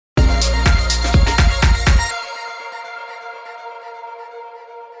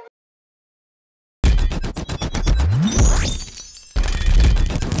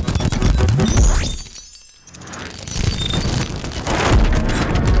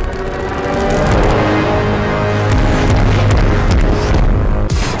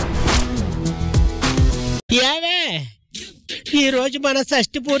రోజు మన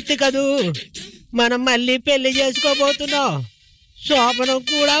షష్ఠి పూర్తి కదూ, మనం మళ్ళీ పెళ్లి చేసుకోబోతున్నాం. శోభనం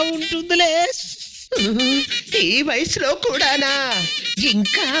కూడా ఉంటుందిలే. ఈ వయసులో కూడానా?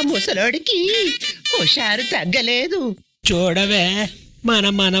 ఇంకా ముసలోడికి హుషారు తగ్గలేదు. చూడవే, మన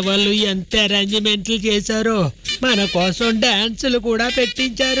మనవాళ్ళు ఎంత అరేంజ్మెంట్లు చేశారో. మన కోసం డాన్సులు కూడా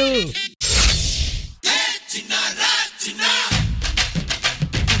పెట్టించారు.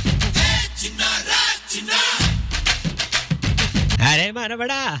 అరే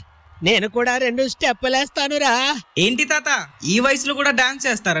మనవడా, నేను కూడా 2 స్టెప్పులేస్తానురా. ఏంటి తాత, ఈ వయసులో కూడా డాన్స్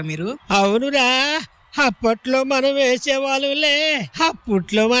చేస్తారా మీరు? అవునురా, అప్పట్లో మనం వేసేవాళ్ళులే.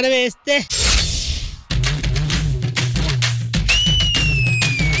 అప్పట్లో మనం వేస్తే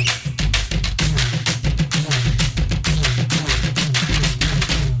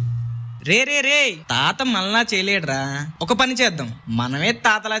రే తాత మళ్ళా చేయలేడురా. ఒక పని చేద్దాం, మనమే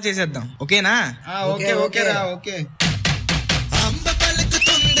తాతలా చేసేద్దాం. ఓకేనా? ఓకేరా ఓకే. అంబ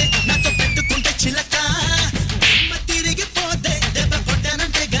పలుకుతుంది నాతో పెట్టుకుంటే చిలక, తిరిగిపోతే దెబ్బ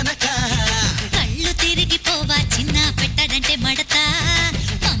కొట్టానంటే గనక, కళ్ళు తిరిగిపోవా చిన్న పెట్టాడంటే మడత,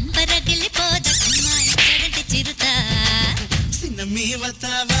 పంపరగిలిపోదా ఎక్కడంటే చిరుత. చిన్న మీ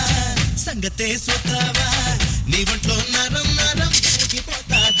వతావా సంగతే సోతావా, నీ ఒంట్లో నరం నరం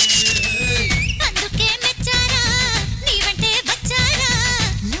పెరిగిపోతాది. అందుకే మెచ్చారా, నీవంటే వచ్చారా,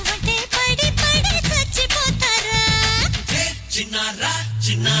 నువ్వంటే పడి పడి చచ్చిపోతారా. చిన్నారా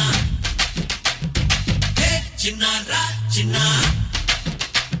చిన్న, చిన్నారా చిన్న.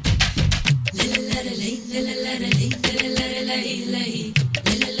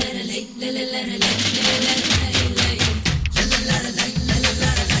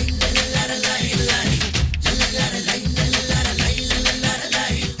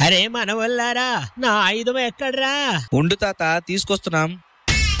 అరే మనవల్లారా, నా ఆయుధం ఎక్కడ్రా? ఉండు తాత, తీసుకొస్తున్నాం.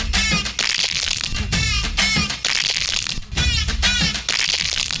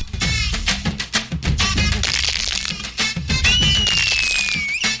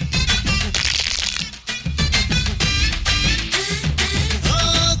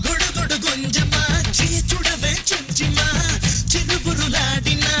 గుడుగుడు గుంజమా చూడవే చుంచిమా,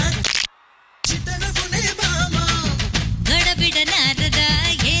 చిరుబురులాడినా చితనవునే బామా. గడబిడ నారదా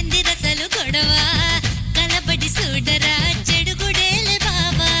ఏంది రసలు గొడవ, కలబడి చూడరా చెడుగుడేలే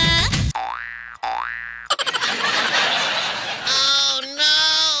బావా.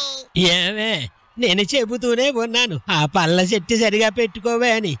 ఏమే, నేను చెబుతూనే ఉన్నాను ఆ పళ్ళ చెట్టు సరిగా పెట్టుకోవే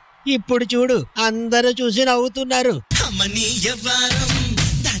అని. ఇప్పుడు చూడు, అందరూ చూసి నవ్వుతున్నారు. అమ్మని ఎవ్వారం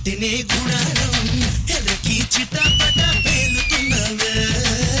దాటినే గుడారం, ఎర్రకి చిటపట పేలుతున్నవే.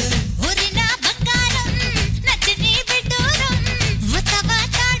 ఊరినా బంగారం నచ్చని బిడ్డూరం, ఉతవా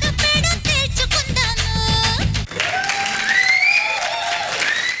తాడు పేడు తేల్చుకుందాము.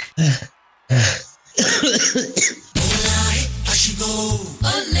 అషిగో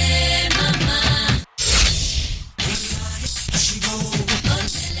ఓలే మామా, అషిగో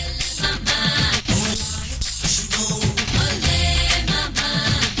మామా, ఓలే మామా.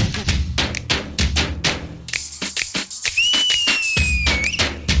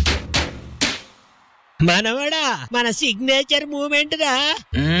 మనవడా, మన సిగ్నేచర్ మూమెంట్ రా.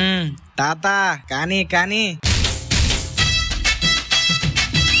 తాత కానీ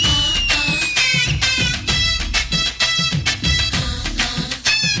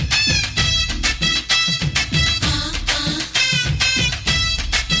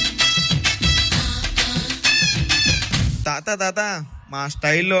తాత మా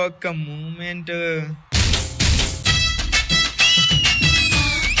స్టైల్లో ఒక్క మూమెంట్.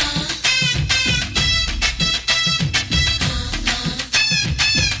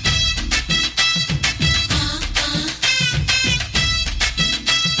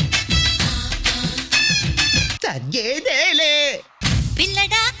 తగ్గేదేలే.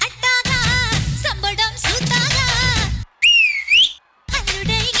 పిల్లడా అట్టాగా సంబడం సూతాగా,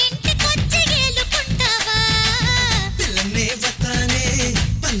 అల్లుడై ఇంటికొచ్చి ఏలుకుంటావా. పిల్లనే వతానే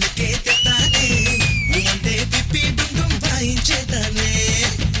పల్లకే తెతానే, నువ్వంటే పిప్పి డుండుం వాయించేదానే.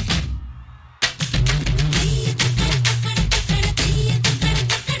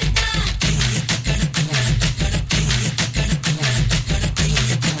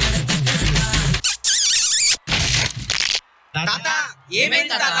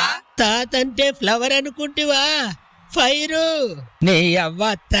 తాతంటే ఫ్లవర్ అనుకుంటివా? ఫైరు నీ అవ్వ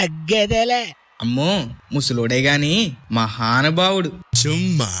తగ్గేదేలే. అమ్మో, ముసలోడే గాని మహానుభావుడు.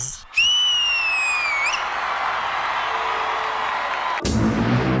 చుమ్మా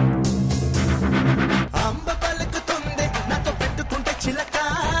అంబ పలుకుతుంది నాతో పెట్టుకుంటే చిలక,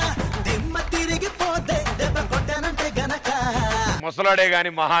 దిమ్మ తిరిగిపోతే దెబ్బ కొట్టానంటే గనక. ముసలాడే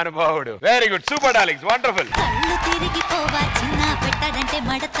గాని మహానుభావుడు. Very good, super darlings, wonderful. కళ్ళు తిరిగిపోవా చిన్న కొడతాడంటే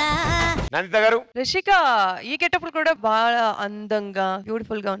మడతా. నందిత గారు రిషిక ఈ గెటప్పుడు కూడా బాగా అందంగా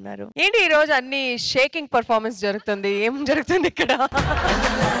బ్యూటిఫుల్ గా ఉన్నారు. ఏంటి ఈ రోజు అన్ని షేకింగ్ పర్ఫార్మెన్స్ జరుగుతుంది, ఏం జరుగుతుంది ఇక్కడ?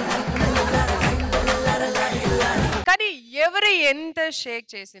 కానీ ఎవరు ఎంత షేక్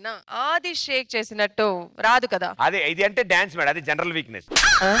చేసినా ఆది షేక్ చేసినట్టు రాదు కదా. అదే ఇది అంటే డాన్స్ మేడం, అది జనరల్ వీక్నెస్.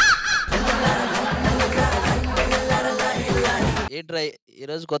 ఏంట్రా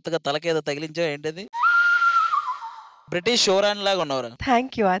ఈరోజు కొత్తగా తలకేదో తగిలించావు ఏంటది? బ్రిటిష్ షోరాన్ లాగా ఉన్నవరా.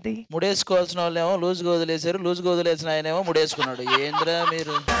 థ్యాంక్ యూ ఆది. ముడేసుకోవాల్సిన వాళ్ళేమో లూజ్గా వదిలేశారు, లూజ్గా వదిలేసిన ఆయనేమో ముడేసుకున్నాడు. ఏంద్రా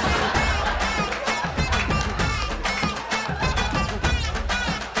మీరు?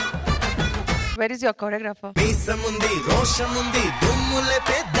 Where is your choreographer? మీసముంది రోషముంది దుమ్ములే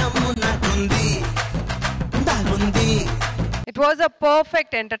పెద్దమ్ము నాకుంది దాగుంది. It was a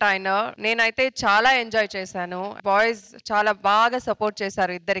perfect entertainer. నేనైతే చాలా ఎంజాయ్ చేశాను. బాయ్స్ చాలా బాగా సపోర్ట్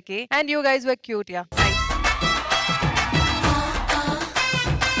చేశారు ఇద్దరికి. And you guys were cute, yeah.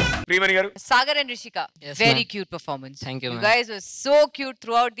 Priyamani గారు. Sagar and Rishika, very cute performance. Thank you, You guys were so cute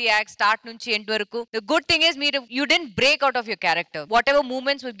throughout the act, start nunchi end varaku. The good thing is you didn't break out of your character. Whatever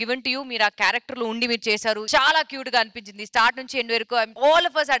movements were given to you, meer aa character lo undi meer chesaru. Chala cute ga anpinchindi start nunchi end varaku. All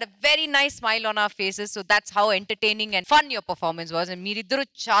of us had a very nice smile on our faces, so that's how entertaining and fun your performance was. And meeriddaru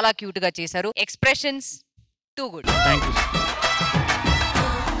chala cute ga chesaru. Expressions too good. Thank you.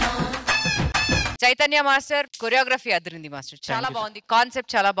 Chaitanya master choreography Adirindi master, చాలా బాగుంది,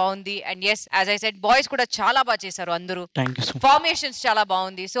 concept చాలా బాగుంది. And yes as I said boys కూడా చాలా బాగా చేశారు అందరూ. Formations చాలా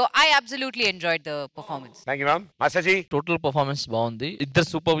బాగుంది. So I absolutely enjoyed the performance. Thank you ma'am. Master G total performance బాగుంది, ఇద్దరు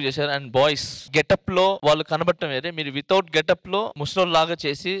సూపర్ చేశారు. అండ్ బాయ్స్ గెటప్ లో వాళ్ళు కనబడటం వేరే, మీరు వితౌట్ గెటప్ లో ముసలోల్ లాగా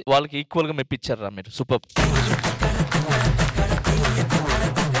చేసి వాళ్ళకి ఈక్వల్ గా మెప్పించారు మీరు. సూపర్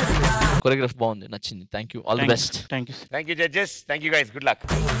కొరియోగ్రఫీ బాగుంది, నచ్చింది. Thank you, all the best. Thank you judges, thank you guys, good luck.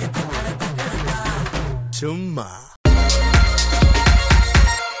 చుమ్మా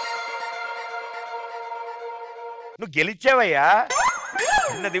నువ్వు గెలిచావయ్యా.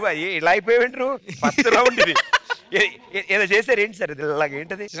 చిన్నది ఇలా అయిపోయావు. ఫస్ట్ రౌండ్ ఇది ఏదో చేశారు ఏంటి సార్? ఇది ఇలాగ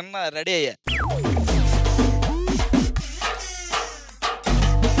ఏంటది? చిన్న రెడీ అయ్యా.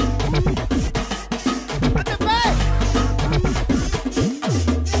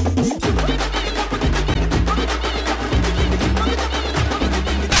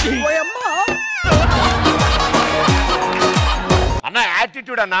 అన్న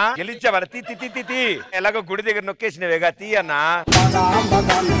యాటిట్యూడ్ అన్న, గెలిచావా? తీ ఎలాగో గుడి దగ్గర నొక్కేసినవేగా, తీ అన్న.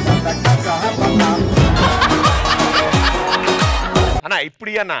 అన్న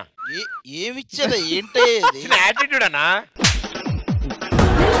ఇప్పుడు అన్న ఏమిచ్చారా ఏంటి యాటిట్యూడ్ అన్న?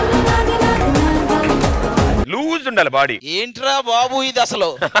 లూజ్ ఉండాలి బాడీ. ఏంట్రా బాబు ఇది అసలు?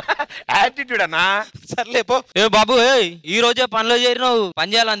 యాటిట్యూడ్ అన్నా. సర్లే పో. ఏ బాబు, ఈ రోజే పనిలో చేరినావు,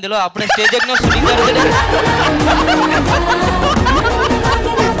 పని చేయాలి అందులో, అప్పుడే స్టేజ్ ఎక్కినావు.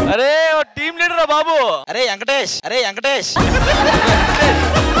 అరే టీమ్ లీడర్ బాబు. అరే వెంకటేష్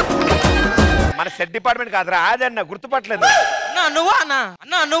మన సెట్ డిపార్ట్మెంట్ కాదురా, అదన్న గుర్తుపట్టలేదు. నువ్వా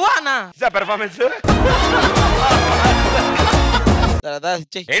అన్నా పెర్ఫార్మెన్స్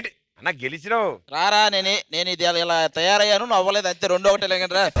ఏంటి అన్న? గెలిచినావు రారా. నేను ఇది ఇలా తయారయ్యాను, నువ్వు అవ్వలేదు అంతే.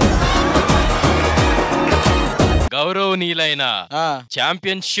 2-1 రా. గౌరవనీయులైన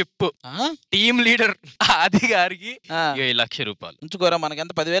ఛాంపియన్షిప్ టీమ్ లీడర్ ఆది గారికి 7 లక్షల రూపాయలు ఉంచుకోరా.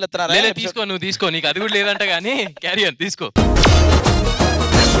 మనకెంత 10,000 ఇస్తున్నా? తీసుకో, నువ్వు తీసుకో, నీకు అది కూడా లేదంట గానీ క్యారీ అని తీసుకో.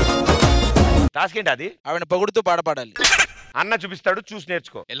 టాస్క్ ఏంటి అది? ఆవిడ పొగుడుతూ పాడాలి. అన్న చూపిస్తాడు, చూసి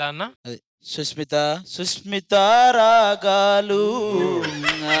నేర్చుకో. ఎలా అన్నా? సుస్మిత రాగాలు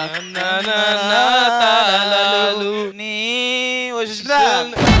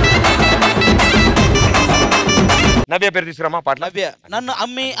నవ్య పేరు తీసుకురామా పాట. నవ్య నన్ను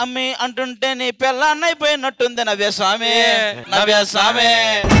అమ్మి అంటుంటే నీ పెళ్ళాన్నైపోయినట్టుంది. నవ్య స్వామి.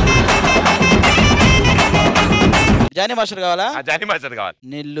 జానీ మాస్టర్ కావాలా? జానీ మాస్టర్ కావాలి.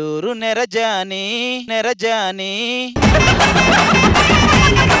 నెల్లూరు నెరజాని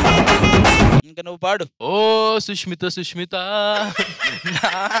ఇంకా నువ్వు పాడు. ఓ సుష్మిత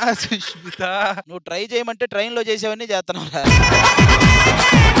నువ్వు ట్రై చేయమంటే ట్రైన్ లో చేసేవన్నీ చేస్తున్నావు.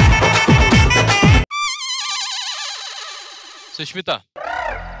 సుష్మిత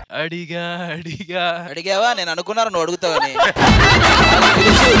అడిగావా? నేను అనుకున్నాను నువ్వు అడుగుతావని.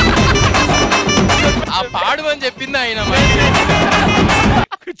 ఆ పాడు అని చెప్పింది ఆయన.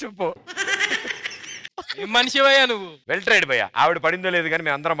 చెప్పు. మనిషివయ్యా నువ్వు. వెల్ ట్రైడ్ భయ్యా. ఆవిడ పడిందో లేదు కానీ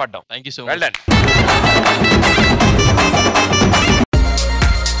మేము అందరం పడ్డాం. Thank you so much. Well done.